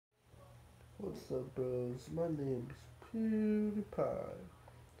What's up, bros? My name's PewDiePie.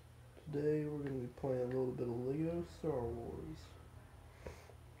 Today we're going to be playing a little bit of Lego Star Wars.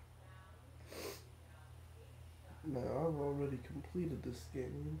 Now, I've already completed this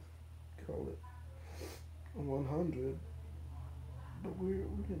game. Call it 100. But we're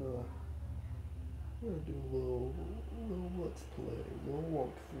gonna do a little let's play, a little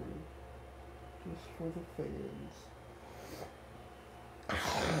walkthrough, just for the fans.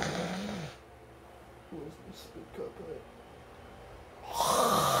 Where's my spit cup at?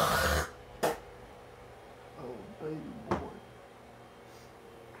 Oh, baby boy.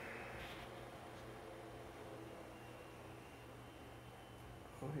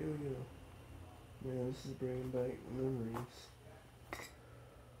 Oh, here we go. Man, this is bringing back memories.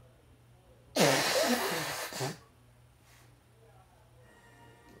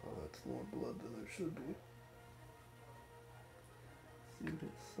 Oh, that's more blood than there should be. See what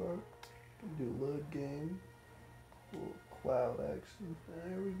it start. We do load game. A little cloud action.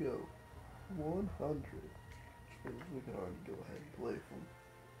 There we go. 100. Which means we can already go ahead and play from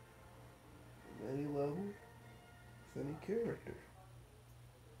any level with any character.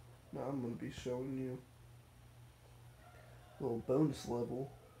 Now I'm going to be showing you a little bonus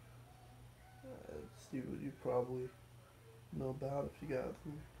level. See what you probably know about if you got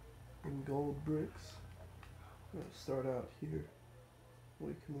them gold bricks. I'm going to start out here.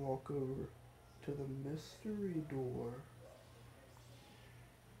 We can walk over to the mystery door.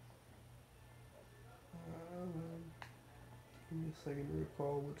 Give me a second to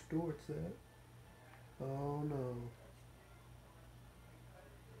recall which door it's at. Oh no.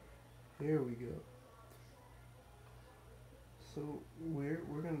 Here we go. So we're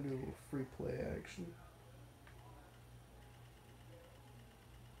gonna do a little free play action.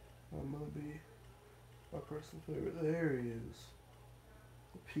 I'm gonna be my personal favorite. There he is.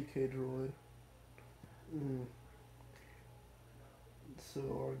 The PK droid. So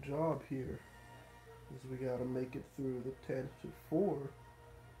our job here is we gotta make it through the Tangent 4,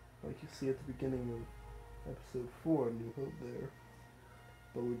 like you see at the beginning of episode 4, New Hope there.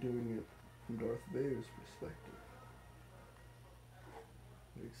 But we're doing it from Darth Vader's perspective.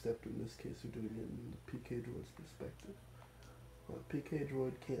 Except in this case we're doing it in the PK droid's perspective. Now, the PK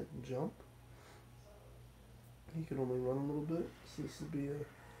droid can't jump. He can only run a little bit, so this will be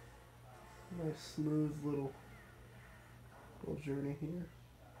a nice smooth little journey here.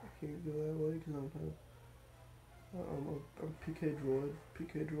 I can't go that way because I'm PK droid.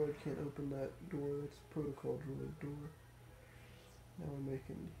 PK droid can't open that door. That's a protocol droid door. Now we're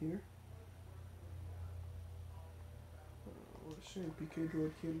making here. What a shame PK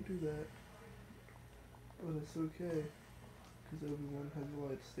droid can't do that. But it's okay, because Obi-Wan has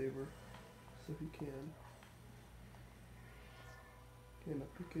a lightsaber, so he can. Okay, now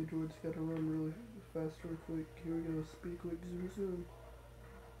PK droid's gotta run really fast real quick. Here we go, speed quick, zoom zoom.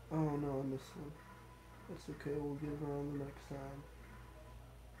 Oh no, I missed one. That's okay, we'll get it around the next time.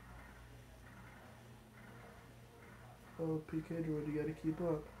 Oh, PK droid, you gotta keep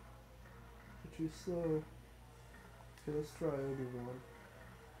up. But you're slow. Okay, let's try Obi-Wan.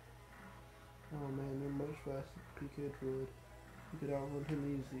 Oh man, you're much faster than PK droid. You could outrun him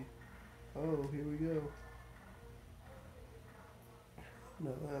easy. Oh, here we go.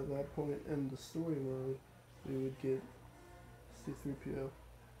 Now at that point in the story mode, we would get C-3PO.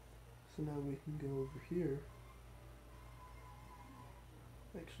 So now we can go over here.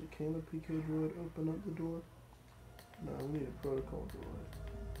 Actually, can the PK droid open up the door? No, we need a protocol droid.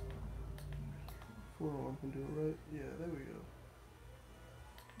 4-1 can do it, right? Yeah, there we go.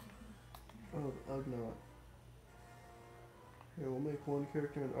 Oh, the Ugnaught. Here, we'll make one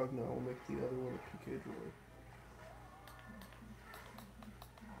character an Ugnaught, we'll make the other one a PK droid.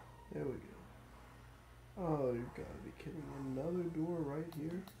 There we go. Oh, you gotta be kidding. Another door right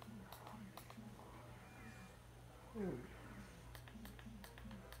here? There we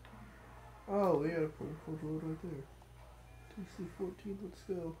go. Oh, we got a protocol droid right there. TC-14, let's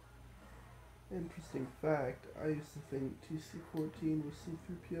go. Interesting fact, I used to think TC-14 was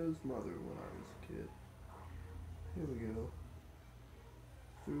C-3PO's mother when I was a kid. Here we go.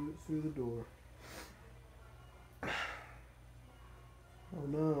 Through the door. Oh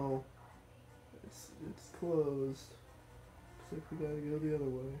no. It's closed. Looks like we gotta go the other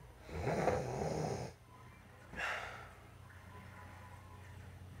way.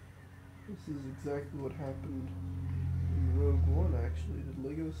 This is exactly what happened in Rogue One, actually. Did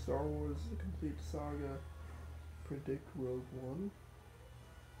Lego Star Wars The Complete Saga predict Rogue One?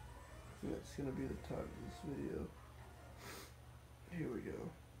 I think that's gonna be the title of this video. Here we go.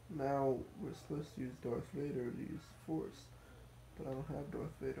 Now we're supposed to use Darth Vader to use the Force. But I don't have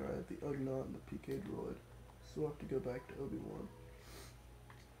Darth Vader. I have the Ugnaught and the PK Droid. So I'll have to go back to Obi-Wan.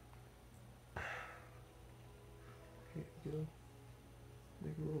 Here we go.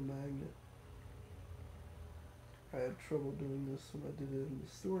 Make a little magnet. I had trouble doing this when I did it in the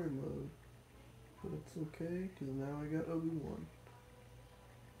story mode. But it's okay, because now I got Obi-Wan.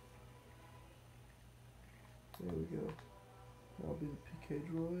 There we go. I'll be the PK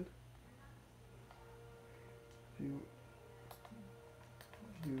Droid. If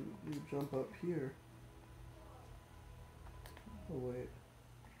you jump up here. Oh wait.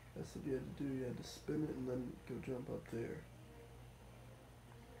 That's what you had to do. You had to spin it and then go jump up there.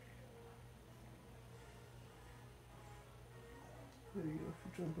 There you go. If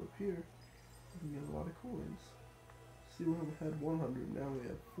you jump up here, you can get a lot of coins. See, we had 100. Now we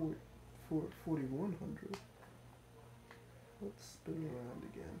have 4,100. Let's spin around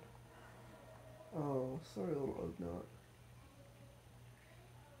again. Oh, sorry, little Ugnaught.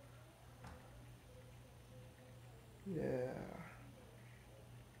 Yeah.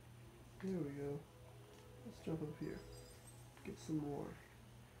 There we go. Let's jump up here. Get some more.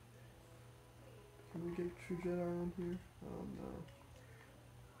 Can we get a true Jedi on here? Oh no.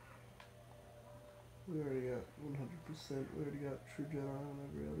 We already got 100%. We already got true Jedi on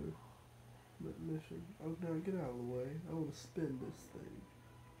every other mission. Oh no, get out of the way. I want to spin this thing.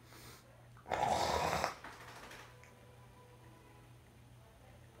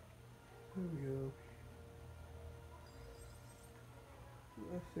 There we go.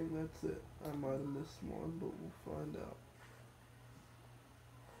 I think that's it. I might have missed one, but we'll find out.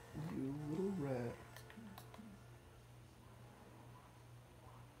 You little rat.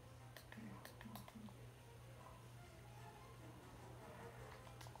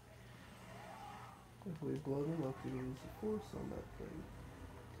 If we blow them up, we use the force on that thing.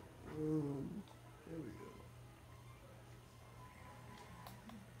 There we go.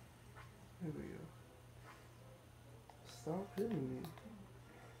 There we go. Stop hitting me.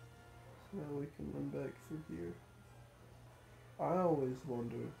 So now we can run back through here. I always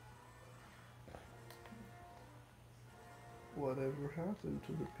wonder whatever happened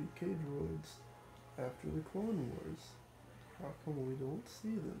to the PK droids after the Clone Wars. How come we don't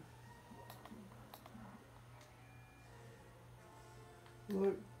see them?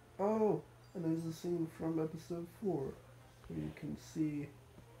 Look, oh, and there's a scene from episode 4 where you can see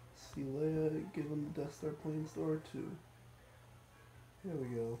Leia giving the Death Star planes to R2. There we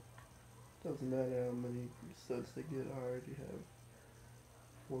go. Doesn't matter how many studs they get, I already have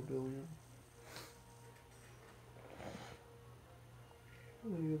 4 billion.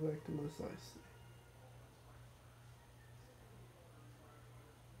 Let me go back to Mos Eisley.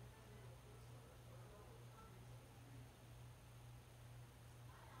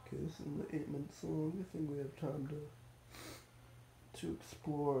 Okay, this is the 8 minutes long. I think we have time to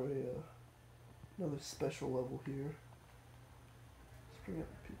explore another special level here. Let's bring out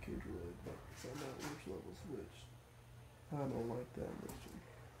the PK Droid, but find out which level's which. I don't like that mission.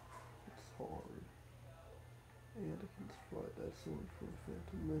 It's hard. Anakin's flight, that's the one for the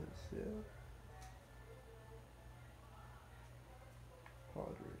Phantom Menace, yeah?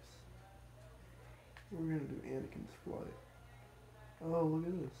 Pod race. We're gonna do Anakin's flight. Oh, look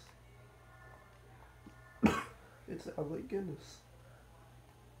at this. It's Alec Guinness.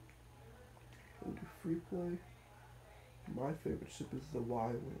 We'll do free play. My favorite ship is the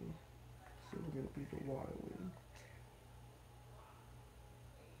Y-Wing. So we're gonna be the Y-Wing.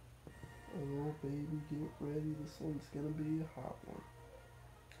 Oh baby, get ready. This one's gonna be a hot one.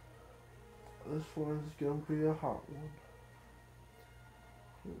 This one's gonna be a hot one.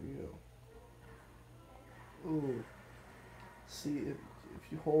 Here we go. Ooh. See,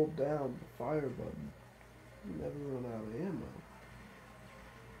 if you hold down the fire button, you never run out of ammo.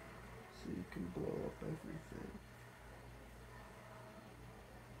 So you can blow up everything.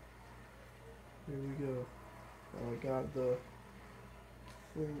 Here we go. I got the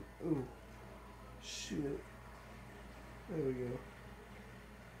thing. Ooh. Shit. There we go.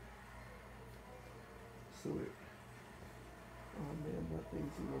 So it. Oh man, that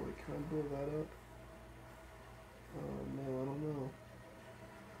thing's in the way. Can I blow that up? Oh no, I don't know.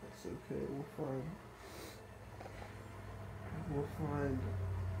 That's okay, we'll find. We'll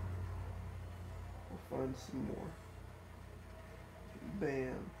find some more.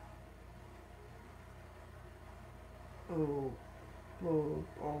 Bam. Oh, blow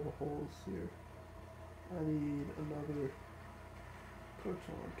all the holes here. I need another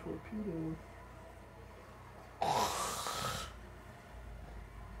proton torpedo.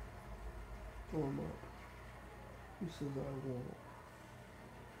 Blow him up. Who says I won't?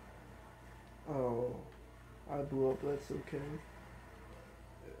 Oh, I blew up, that's okay.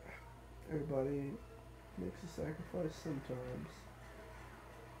 Everybody makes a sacrifice sometimes.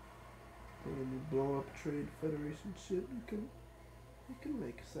 But when you blow up Trade Federation shit, you can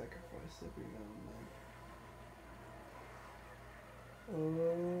make a sacrifice every now and then.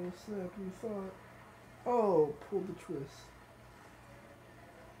 Oh snap! You thought? Oh, pulled the twist.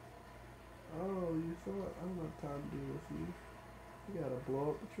 Oh, you thought I don't have time to deal with you. You gotta blow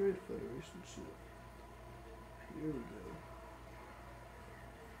up the Trade Federation shit. Here we go.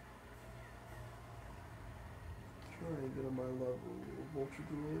 Try and get on my level, little vulture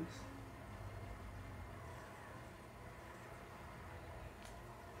droids.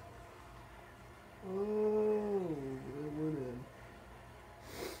 Oh, it went in.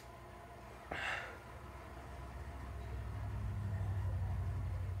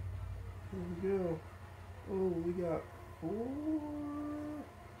 Here we go. Oh, we got 4.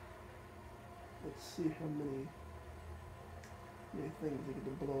 Let's see how many things we get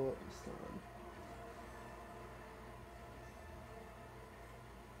to blow up this time.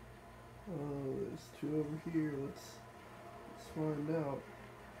 Oh, there's 2 over here. Let's find out.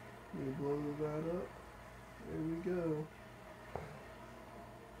 Let me blow that up. There we go.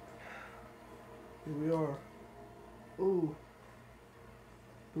 Here we are. Oh.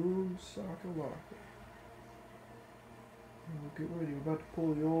 Boom shakalaka. Oh, get ready. We're about to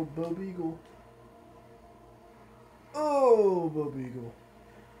pull the old Bo Beagle. Oh, Bo Beagle.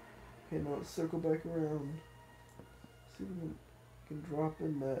 Okay, now let's circle back around. See if we can drop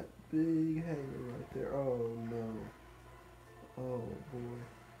in that big hangar right there. Oh, no. Oh, boy.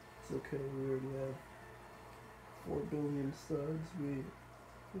 It's okay. We already have 4 billion studs. We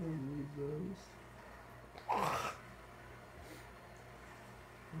don't need those.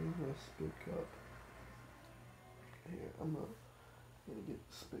 Where's my spit cup? Here, I'm gonna get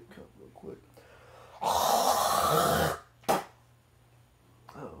the spit cup real quick. Oh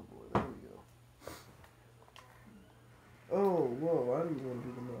boy, there we go. Oh, whoa, I didn't want to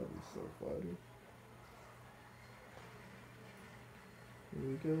be the Navi Starfighter. Here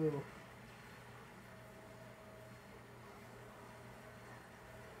we go.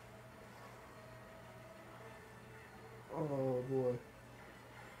 Oh boy.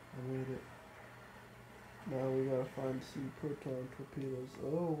 I made it. Now we gotta find some proton torpedoes.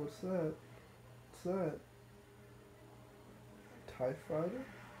 Oh, what's that? What's that? TIE fighter?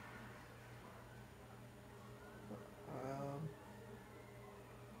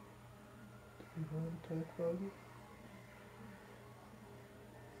 Do we have a TIE fighter?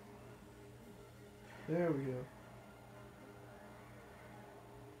 There we go.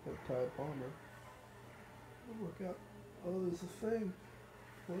 Got a TIE bomber. It'll work out. Oh, there's a thing.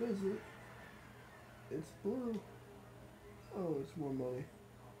 What is it? It's blue. Oh, it's more money.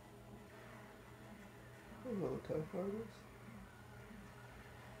 There's all the TIE fighters.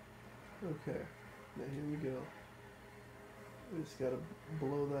 Okay. Now here we go. We just gotta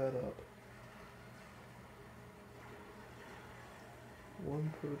blow that up.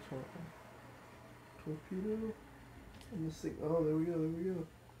 1 proton. Torpedo. And this thing. Oh, there we go, there we go.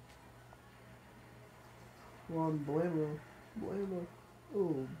 Come on, blammo. Blammo.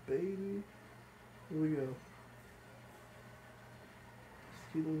 Oh, baby. Here we go. Just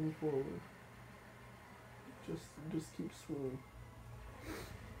keep moving forward. Just keep swimming.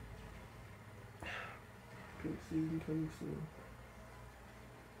 Pink season coming soon.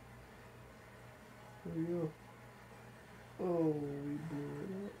 There we go. Oh, we blew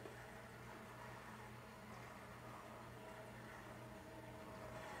it up.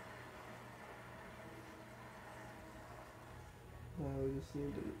 Now we just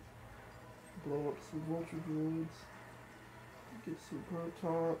need to blow up some vulture droids. Get some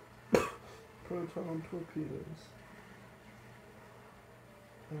proton torpedoes.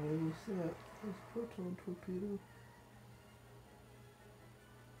 What's that? That's a proton torpedo.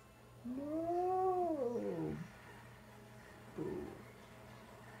 No! Boo.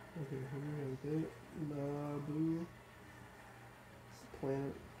 Okay, here we go. Naboo. This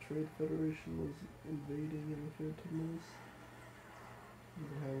planet Trade Federation was invading in the Phantom Menace.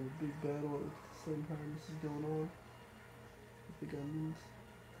 We're having a big battle at the same time this is going on. With the Gundams.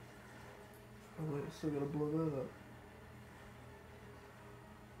 Oh wait, I still gotta blow that up.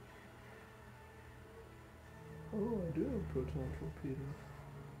 Oh, I do have a proton torpedo.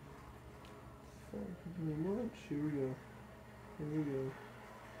 Thank you very much. Here we go. Here we go.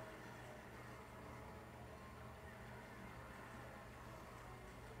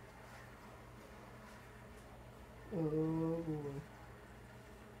 Oh boy.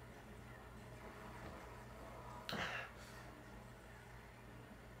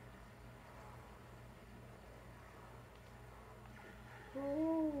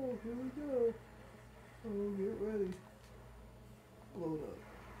 Oh, here we go.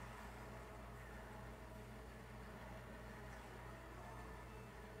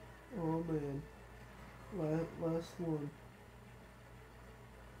 last one.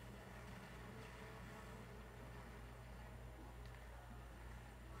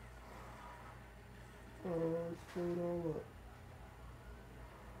 Oh, let's fill it all up.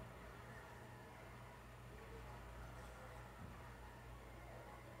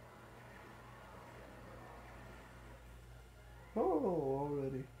 Oh,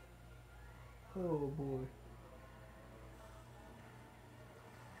 already. Oh boy.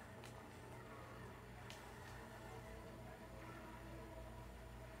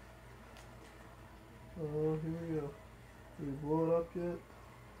 Oh, here we go. Did we blow it up yet?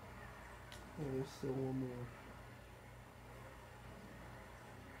 Oh, there's still one more.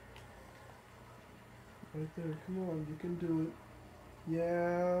 Right there, come on, you can do it.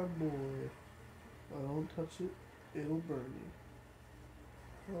 Yeah, boy. If I don't touch it, it'll burn you.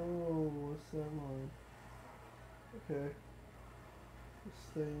 Oh, what's that line? Okay. Let's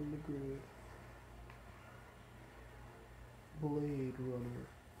stay in the grid. Blade Runner.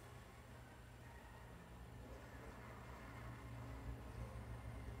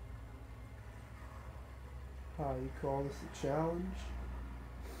 How you call this a challenge?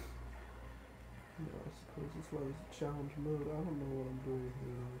 No, I suppose that's why there's a challenge mode. I don't know what I'm doing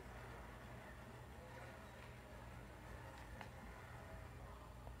here.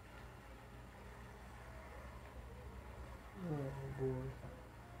 Oh boy.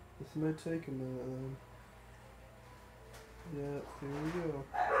 This may take a minute then. Yeah, here we go.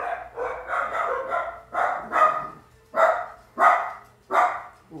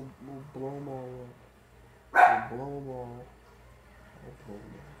 We'll blow them all up. We'll blow them all. I'll blow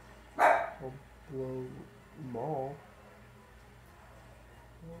them all. I'll blow them all.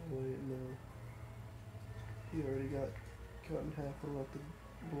 Oh wait, no. He already got cut in half. I'll have to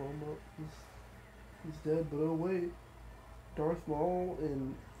blow him up. He's dead, but oh wait. Darth Maul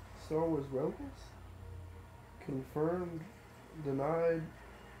in Star Wars Rebels? Confirmed, denied,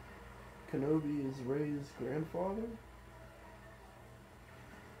 Kenobi is Rey's grandfather?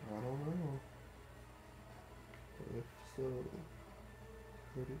 I don't know. But if so,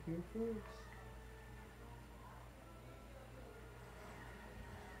 heard it here first.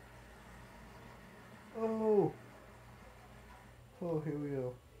 Oh! Oh, here we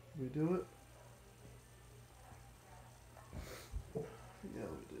go. Did we do it? Yeah,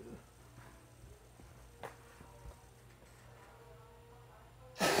 we did.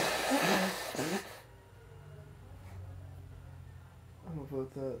 I'm gonna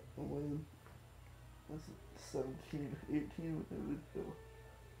vote that a win. That's 17, 18 when they would go.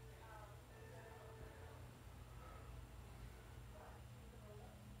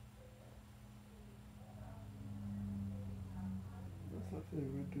 That's my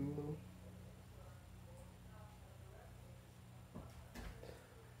favorite duo.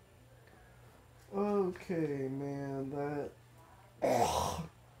 Okay, man, that. Oh,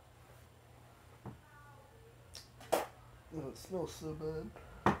 it smells so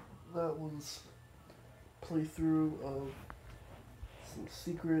bad. That was playthrough of some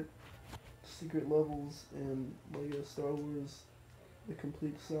secret levels in Lego Star Wars: The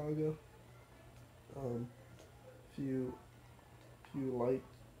Complete Saga. If you like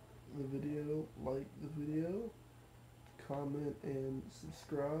the video, comment and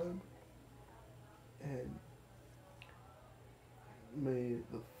subscribe, and may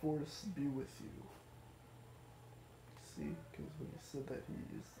the Force be with you. See, because when he said that, he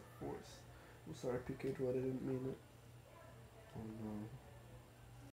used the Force. I'm sorry, PK Dread, I didn't mean it. Oh no.